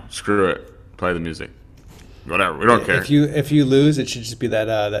 you know, screw it, play the music, whatever. We don't care. If you lose, it should just be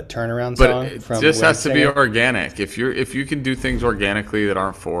that turnaround song. But it just has to be organic. If you can do things organically that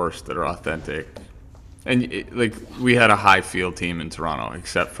aren't forced, that are authentic, and like we had a high field team in Toronto,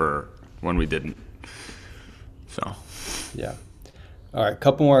 except for when we didn't. So yeah. All right, a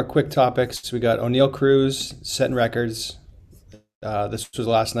couple more quick topics. We got O'Neal Cruz setting records. This was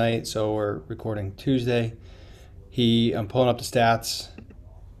last night, so we're recording Tuesday. I'm pulling up the stats.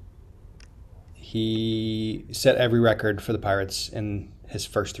 He set every record for the Pirates in his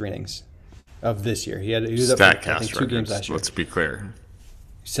first 3 innings of this year. He was up for, I think, 2 games last year. Let's be clear.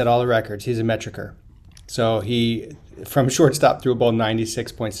 He set all the records. He's a metricer. So he, from shortstop, threw a ball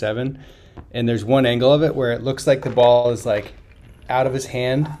 96.7, and there's one angle of it where it looks like the ball is like out of his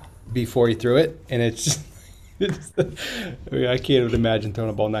hand before he threw it, and it's just I can't even imagine throwing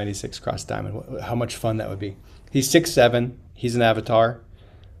a ball 96 across diamond. How much fun that would be. He's 6'7". He's an avatar.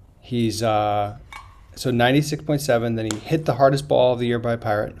 He's So 96.7. Then he hit the hardest ball of the year by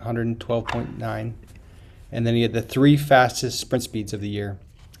Pirate, 112.9. And then he had the 3 fastest sprint speeds of the year.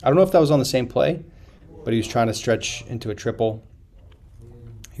 I don't know if that was on the same play, but he was trying to stretch into a triple.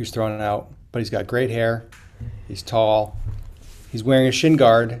 He was throwing it out, but he's got great hair. He's tall. He's wearing a shin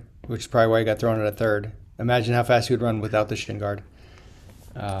guard, which is probably why he got thrown at a third. Imagine how fast he would run without the shin guard.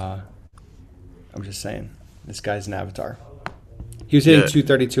 I'm just saying, this guy's an avatar. He was hitting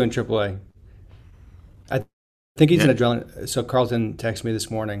 232 in AAA. I think he's an adrenaline. So Carlton texted me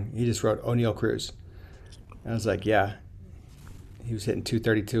this morning. He just wrote O'Neal Cruz. And I was like, yeah. He was hitting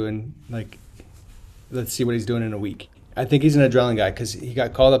 232 and like, let's see what he's doing in a week. I think he's an adrenaline guy because he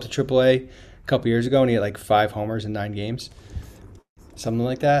got called up to AAA a couple years ago and he had like 5 homers in 9 games. Something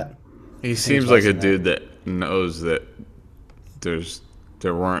like that. He seems like a dude that knows that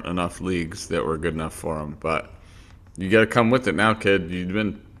there weren't enough leagues that were good enough for him. But you got to come with it now, kid. You've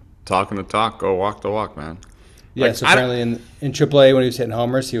been talking the talk. Go walk the walk, man. Yeah, like, so apparently in AAA when he was hitting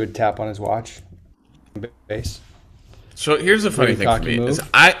homers, he would tap on his watch. Base. So here's the funny thing for me. Is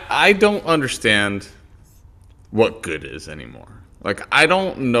I don't understand what good is anymore. Like, I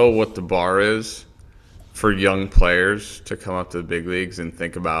don't know what the bar is for young players to come up to the big leagues and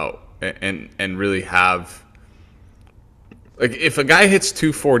think about and really have, like, if a guy hits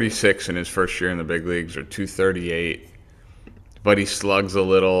 246 in his first year in the big leagues or 238, but he slugs a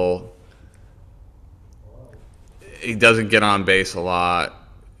little, he doesn't get on base a lot,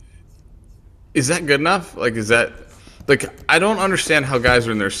 is that good enough? Like, is that, like, I don't understand how guys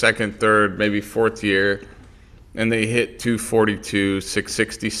are in their second, third, maybe fourth year and they hit 242,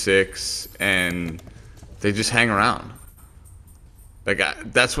 666, and they just hang around. Like,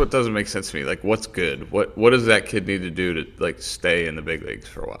 that's what doesn't make sense to me. Like, what's good? What does that kid need to do to, like, stay in the big leagues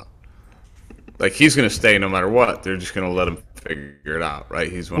for a while? Like, he's going to stay no matter what. They're just going to let him figure it out,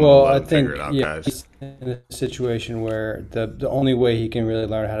 right? He's one of the let him figure it out guys. He's in a situation where the only way he can really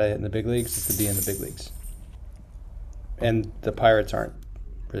learn how to hit in the big leagues is to be in the big leagues. And the Pirates aren't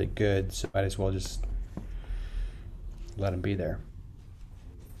really good, so might as well just let him be there.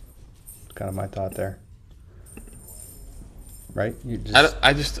 It's kind of my thought there. Right? You just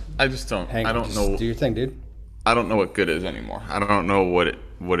I just don't. I don't know. Do your thing, dude. I don't know what good is anymore. I don't know what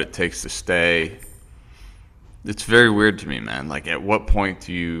it takes to stay. It's very weird to me, man. Like, at what point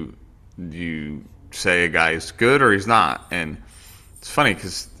do you say a guy is good or he's not? And it's funny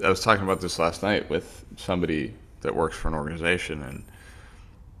because I was talking about this last night with somebody that works for an organization, and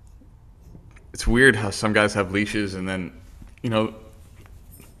it's weird how some guys have leashes and then,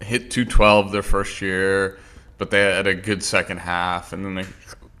 hit 212 their first year, but they had a good second half, and then they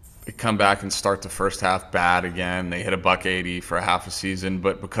come back and start the first half bad again. They hit $180 for a half a season,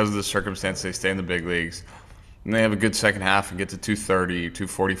 but because of the circumstance, they stay in the big leagues. And they have a good second half and get to 230,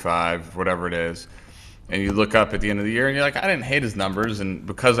 245, whatever it is. And you look up at the end of the year and you're like, I didn't hate his numbers, and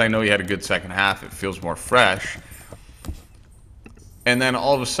because I know he had a good second half, it feels more fresh. And then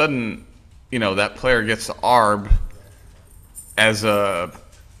all of a sudden, that player gets to ARB as a,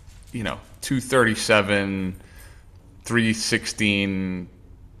 237, 316,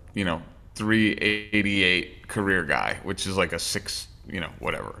 388 career guy, which is like a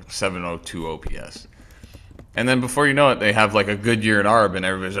 702 OPS. And then before you know it, they have like a good year in ARB, and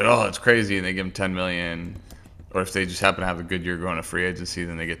everybody's like, oh, it's crazy, and they give them $10 million. Or if they just happen to have a good year going to free agency,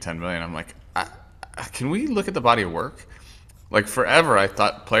 then they get $10 million. I'm like, can we look at the body of work? Like, forever, I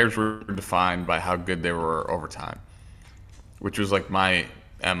thought players were defined by how good they were over time, which was like my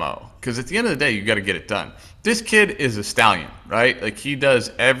MO. Because at the end of the day, you got to get it done. This kid is a stallion, right? Like, he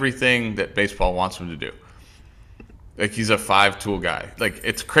does everything that baseball wants him to do. Like, he's a 5-tool guy. Like,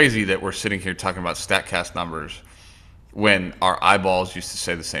 it's crazy that we're sitting here talking about StatCast numbers when our eyeballs used to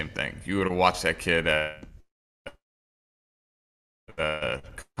say the same thing. You would have watched that kid at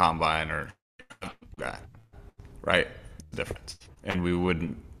combine or guy, right? Difference, and we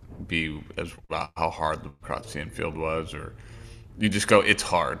wouldn't be as how hard the cross field was, or you just go, it's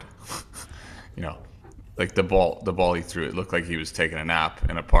hard. Like the ball he threw, it looked like he was taking a nap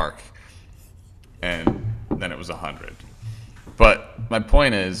in a park, and then it was 100. But my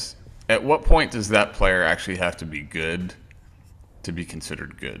point is, at what point does that player actually have to be good to be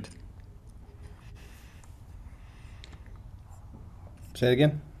considered good? Say it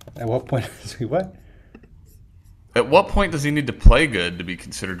again. At what point is he what? At what point does he need to play good to be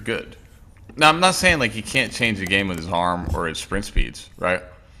considered good? Now, I'm not saying like he can't change the game with his arm or his sprint speeds, right?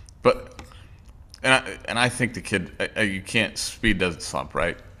 But and I think the kid, you can't, speed doesn't slump,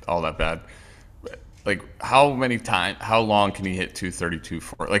 right? All that bad. Like, how long can he hit 232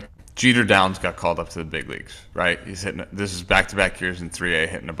 for? Like, Jeter Downs got called up to the big leagues, right? He's hitting, this is back-to-back years in 3A,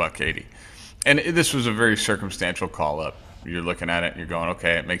 hitting $180. And this was a very circumstantial call up. You're looking at it and you're going,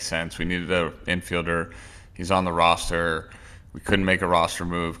 okay, it makes sense. We needed an infielder. He's on the roster. We couldn't make a roster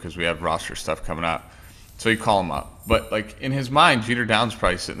move because we have roster stuff coming up. So you call him up. But like in his mind, Jeter Downs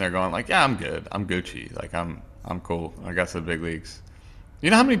probably sitting there going like, yeah, I'm good. I'm Gucci. Like I'm cool. I got to the big leagues.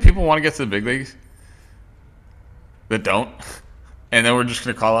 You know how many people want to get to the big leagues that don't? And then we're just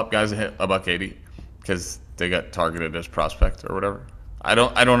going to call up guys that hit $180 because they got targeted as prospect or whatever. I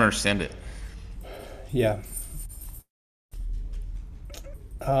don't understand it. Yeah.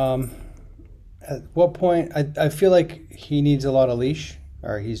 At what point I feel like he needs a lot of leash,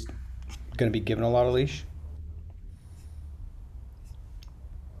 or he's going to be given a lot of leash.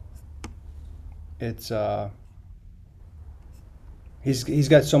 It's he's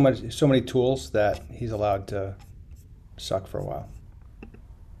got so many tools that he's allowed to suck for a while.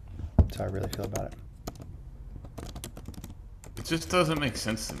 That's how I really feel about it. It just doesn't make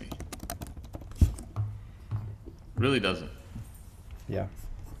sense to me. Really doesn't. Yeah.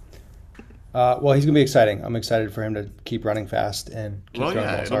 Well, he's gonna be exciting. I'm excited for him to keep running fast and keep throwing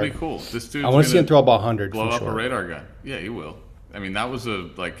balls it'll hard. be cool. This dude. I want to see him throw a ball 100. Blow up sure. a radar guy. Yeah, he will. I mean, that was a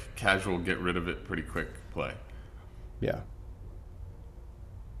casual get rid of it pretty quick play. Yeah.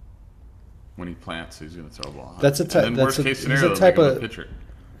 When he plants, he's gonna throw a ball 100. That's a type. Worst case scenario, he's a type of pitcher.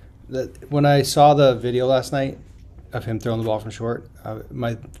 When I saw the video last night of him throwing the ball from short,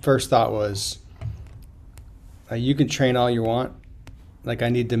 my first thought was, you can train all you want. Like, I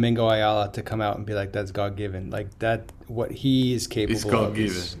need Domingo Ayala to come out and be like, that's God-given. Like, that, what he is capable of.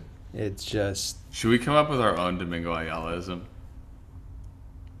 It's just... Should we come up with our own Domingo Ayalaism?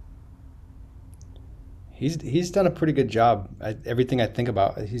 He's done a pretty good job. Everything I think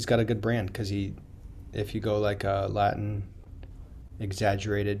about, he's got a good brand because if you go like a Latin,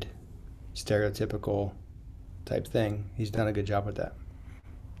 exaggerated, stereotypical type thing, he's done a good job with that.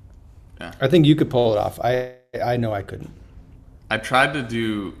 Yeah. I think you could pull it off. I know I couldn't. I tried to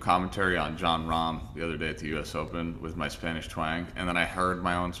do commentary on Jon Rahm the other day at the U.S. Open with my Spanish twang, and then I heard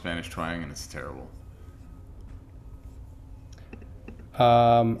my own Spanish twang, and it's terrible.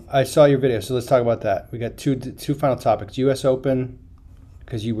 I saw your video, so let's talk about that. We got two final topics: U.S. Open,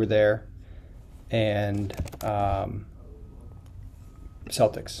 because you were there, and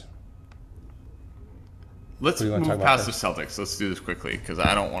Celtics. Let's move past the Celtics. Let's do this quickly because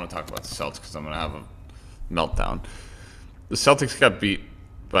I don't want to talk about the Celtics because I'm going to have a meltdown. The Celtics got beat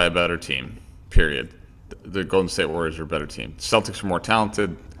by a better team, period. The Golden State Warriors are a better team. The Celtics are more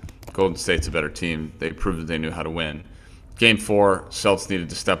talented. Golden State's a better team. They proved that they knew how to win. Game 4, Celtics needed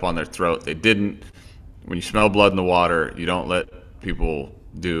to step on their throat. They didn't. When you smell blood in the water, you don't let people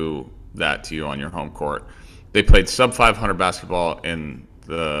do that to you on your home court. They played sub-500 basketball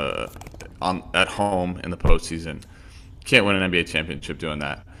at home in the postseason. Can't win an NBA championship doing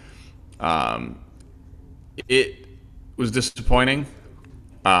that. It was disappointing.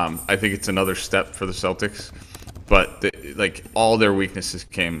 I think it's another step for the Celtics, but all their weaknesses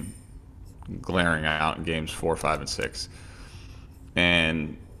came glaring out in games 4, 5, and 6,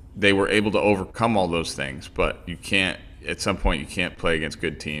 and they were able to overcome all those things. But you can't. At some point, you can't play against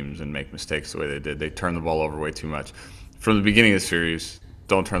good teams and make mistakes the way they did. They turned the ball over way too much. From the beginning of the series,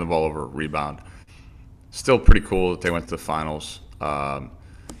 don't turn the ball over, rebound. Still pretty cool that they went to the finals.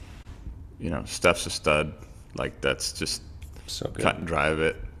 Steph's a stud. That's just so good. Cut and dry of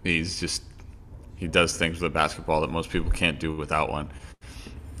it. He does things with a basketball that most people can't do without one.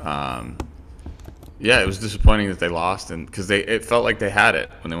 It was disappointing that they lost, and because it felt like they had it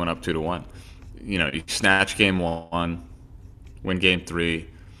when they went up 2-1. You snatch game 1, win game 3,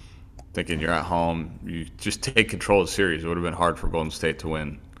 thinking you're at home. You just take control of the series. It would have been hard for Golden State to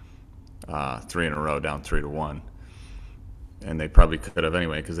win 3 in a row, down 3-1, and they probably could have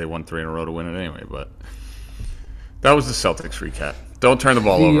anyway because they won 3 in a row to win it anyway. But that was the Celtics recap. Don't turn the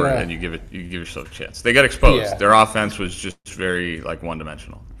ball over, and you give yourself a chance. They got exposed. Yeah. Their offense was just very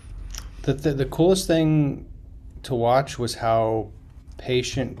one-dimensional. The coolest thing to watch was how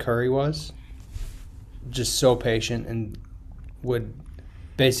patient Curry was. Just so patient, and would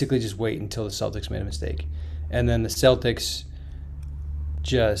basically just wait until the Celtics made a mistake. And then the Celtics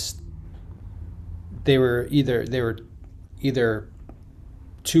they were either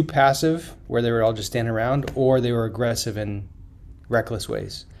too passive, where they were all just standing around, or they were aggressive in reckless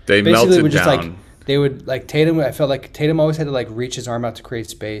ways. They basically melted down. They would Tatum. I felt like Tatum always had to reach his arm out to create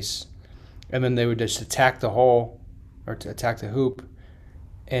space, and then they would just attack the hole or to attack the hoop,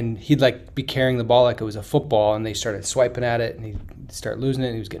 and he'd be carrying the ball like it was a football, and they started swiping at it, and he'd start losing it,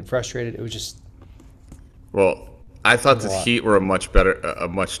 and he was getting frustrated. It was just... Well, I thought the Heat were a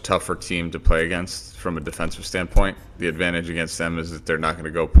much tougher team to play against from a defensive standpoint. The advantage against them is that they're not going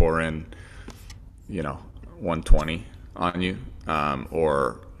to go pour in 120 on you,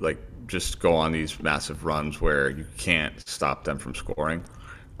 or like just go on these massive runs where you can't stop them from scoring.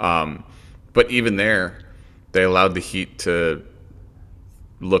 But even there, they allowed the Heat to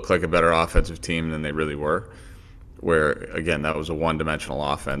look like a better offensive team than they really were. Where, again, that was a one-dimensional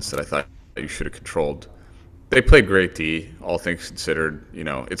offense that I thought you should have controlled. They played great D, all things considered.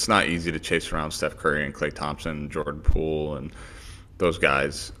 It's not easy to chase around Steph Curry and Klay Thompson, Jordan Poole, and those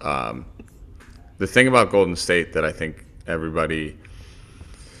guys. The thing about Golden State that I think everybody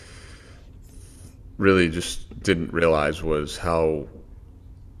really just didn't realize was how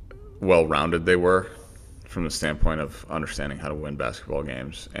well-rounded they were from the standpoint of understanding how to win basketball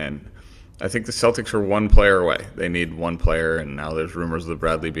games. And I think the Celtics are one player away. They need one player, and now there's rumors of the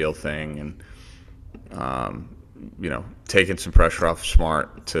Bradley Beal thing, and taking some pressure off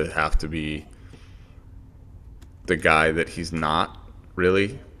Smart to have to be the guy that he's not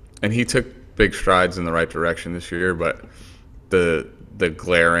really. And he took big strides in the right direction this year, but the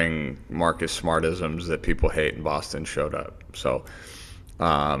glaring Marcus Smartisms that people hate in Boston showed up. So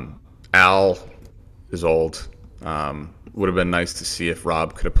Al is old. Would have been nice to see if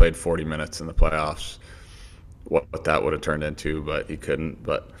Rob could have played 40 minutes in the playoffs, what that would have turned into, but he couldn't.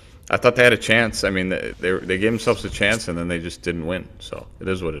 But I thought they had a chance. I mean, they gave themselves a chance, and then they just didn't win. So it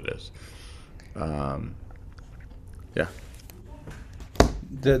is what it is. Yeah.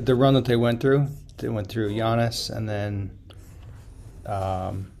 The run that they went through Giannis, and then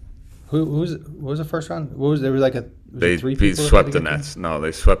who was the first round? What was there was like a they swept the Nets. No,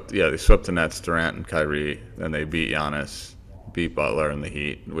 they swept the Nets, Durant and Kyrie. Then they beat Giannis, beat Butler and the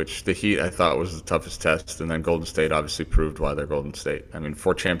Heat, which the Heat I thought was the toughest test. And then Golden State obviously proved why they're Golden State. I mean,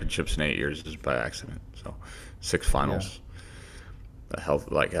 4 championships in 8 years is by accident. So 6 finals, yeah.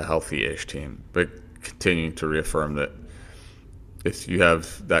 A healthy-ish team, but continuing to reaffirm that if you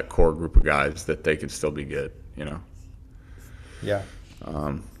have that core group of guys, that they can still be good. Yeah.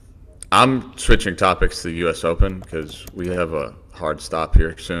 I'm switching topics to the U.S. Open because we have a hard stop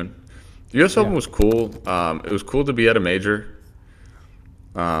here soon. The U.S. Open was cool. It was cool to be at a major.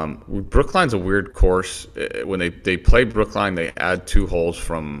 Brookline's a weird course. When they play Brookline, they add 2 holes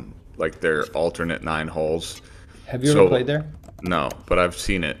from like their alternate 9 holes. Have you ever played there? No, but I've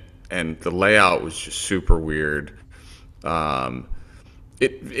seen it, and the layout was just super weird.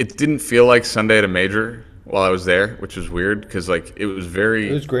 It didn't feel like Sunday at a major while I was there, which was weird because it was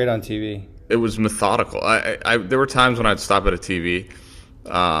great on TV. It was methodical. There were times when I'd stop at a TV.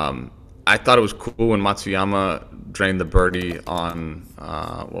 I thought it was cool when Matsuyama drained the birdie on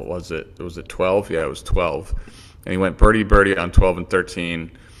what was it? Was it 12? Yeah, it was 12. And he went birdie on 12 and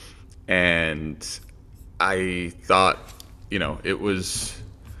 13. And I thought, it was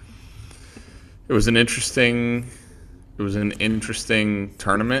an interesting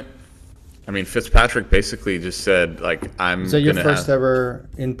tournament. I mean, Fitzpatrick basically just said, I'm. Is that your first ever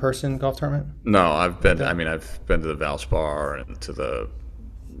in-person golf tournament? No, I've been. Okay. I've been to the Valspar and to the,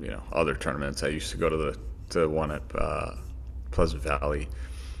 other tournaments. I used to go to one at Pleasant Valley.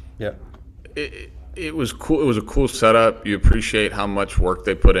 Yeah. It was cool. It was a cool setup. You appreciate how much work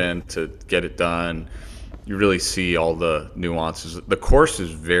they put in to get it done. You really see all the nuances. The course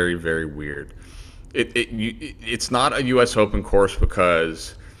is very, very weird. It's not a U.S. Open course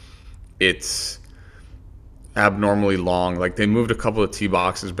because it's abnormally long. They moved a couple of tee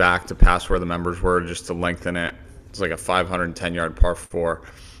boxes back to past where the members were just to lengthen it. It's like a 510-yard par 4.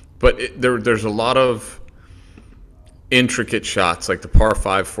 But there's a lot of intricate shots. Like the par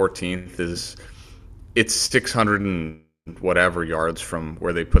 5 14th it's 600 and whatever yards from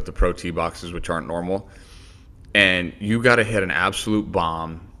where they put the pro tee boxes, which aren't normal. And you got to hit an absolute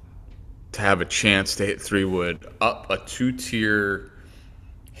bomb to have a chance to hit 3-wood up a 2-tier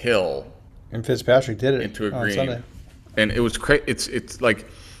hill, and Fitzpatrick did it into a green, Sunday. And it was crazy. It's like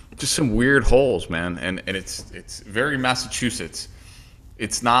just some weird holes, man, and it's very Massachusetts.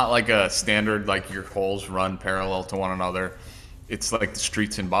 It's not like a standard your holes run parallel to one another. It's like the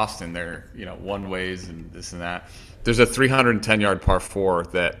streets in Boston. They're one ways and this and that. There's a 310-yard par 4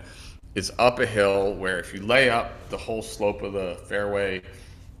 that is up a hill where if you lay up, the whole slope of the fairway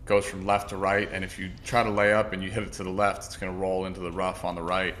goes from left to right, and if you try to lay up and you hit it to the left, it's going to roll into the rough on the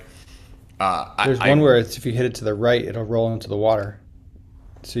right. There's one where if you hit it to the right, it'll roll into the water.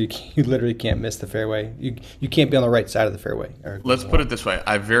 So you literally can't miss the fairway. You can't be on the right side of the fairway. Let's put it this way.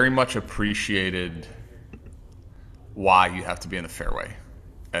 I very much appreciated why you have to be in the fairway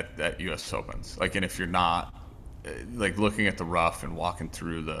at U.S. Opens. And if you're not, looking at the rough and walking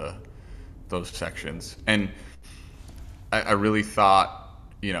through those sections. And I really thought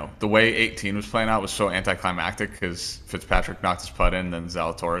the way 18 was playing out was so anticlimactic because Fitzpatrick knocked his putt in, then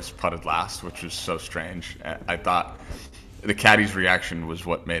Zalatoris putted last, which was so strange. I thought the caddy's reaction was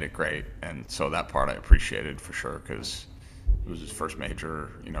what made it great, and so that part I appreciated for sure because it was his first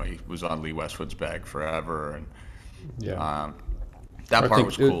major. He was on Lee Westwood's bag forever, and that part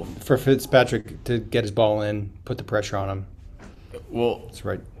was cool. For Fitzpatrick to get his ball in, put the pressure on him. Well, that's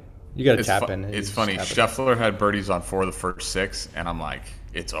right. You got to tap in. It's funny. Scheffler had birdies on 4 of the first 6, and I'm like,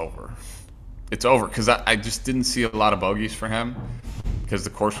 it's over. It's over because I just didn't see a lot of bogeys for him because the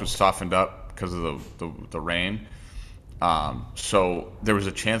course was softened up because of the rain. So there was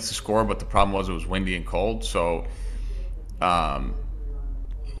a chance to score, but the problem was it was windy and cold. So, the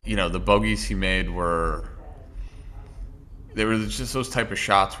bogeys he made were just those type of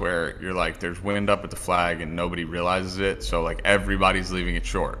shots where you're like, there's wind up at the flag and nobody realizes it. So like everybody's leaving it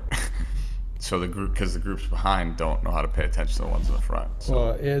short. So because the groups behind don't know how to pay attention to the ones in the front. So.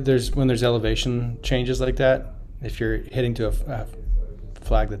 Well, when there's elevation changes like that, if you're hitting to a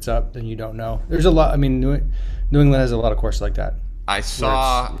flag that's up, then you don't know. There's a lot. I mean, New England has a lot of courses like that. I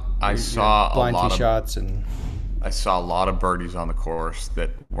saw blind tee shots and. I saw a lot of birdies on the course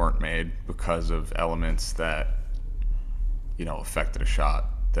that weren't made because of elements that affected a shot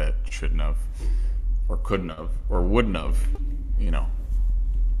that shouldn't have, or couldn't have, or wouldn't have.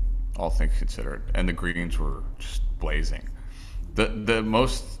 All things considered, and the greens were just blazing. The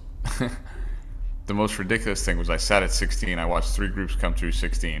most the most ridiculous thing was I sat at 16. I watched 3 groups come through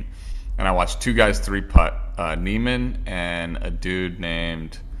 16, and I watched 2 guys 3-putt, Neiman and a dude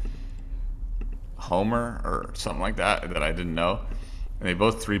named Homer or something like that I didn't know, and they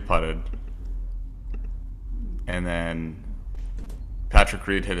both 3-putted, and then Patrick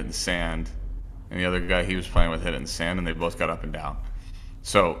Reed hit it in the sand, and the other guy he was playing with hit it in the sand, and they both got up and down.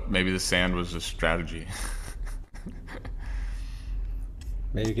 So maybe the sand was a strategy.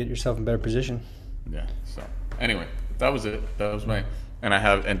 Maybe get yourself in better position. Yeah. So anyway, that was it. That was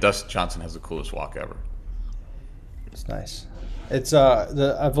and Dustin Johnson has the coolest walk ever. It's nice. It's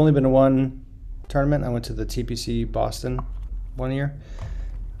I've only been to one tournament. I went to the TPC Boston one year.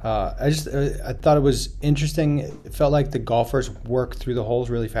 I thought it was interesting. It felt like the golfers work through the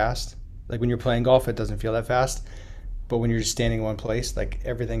holes really fast. Like when you're playing golf, it doesn't feel that fast. But when you're just standing in one place, like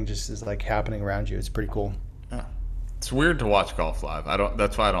everything just is like happening around you. It's pretty cool. Yeah, it's weird to watch golf live.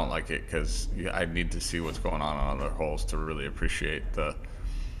 That's why I don't like it, because I need to see what's going on other holes to really appreciate the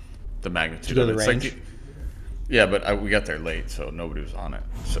magnitude of it. The range? Yeah, but we got there late, so nobody was on it.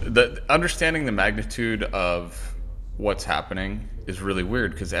 So understanding the magnitude of what's happening is really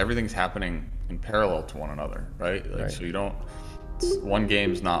weird because everything's happening in parallel to one another, right? Right. So you don't. One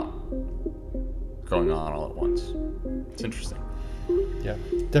game's not going on all at once. It's interesting. Yeah,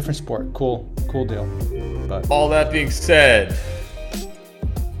 different sport. Cool deal. But all that being said,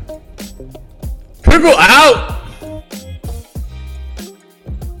 Pickle out!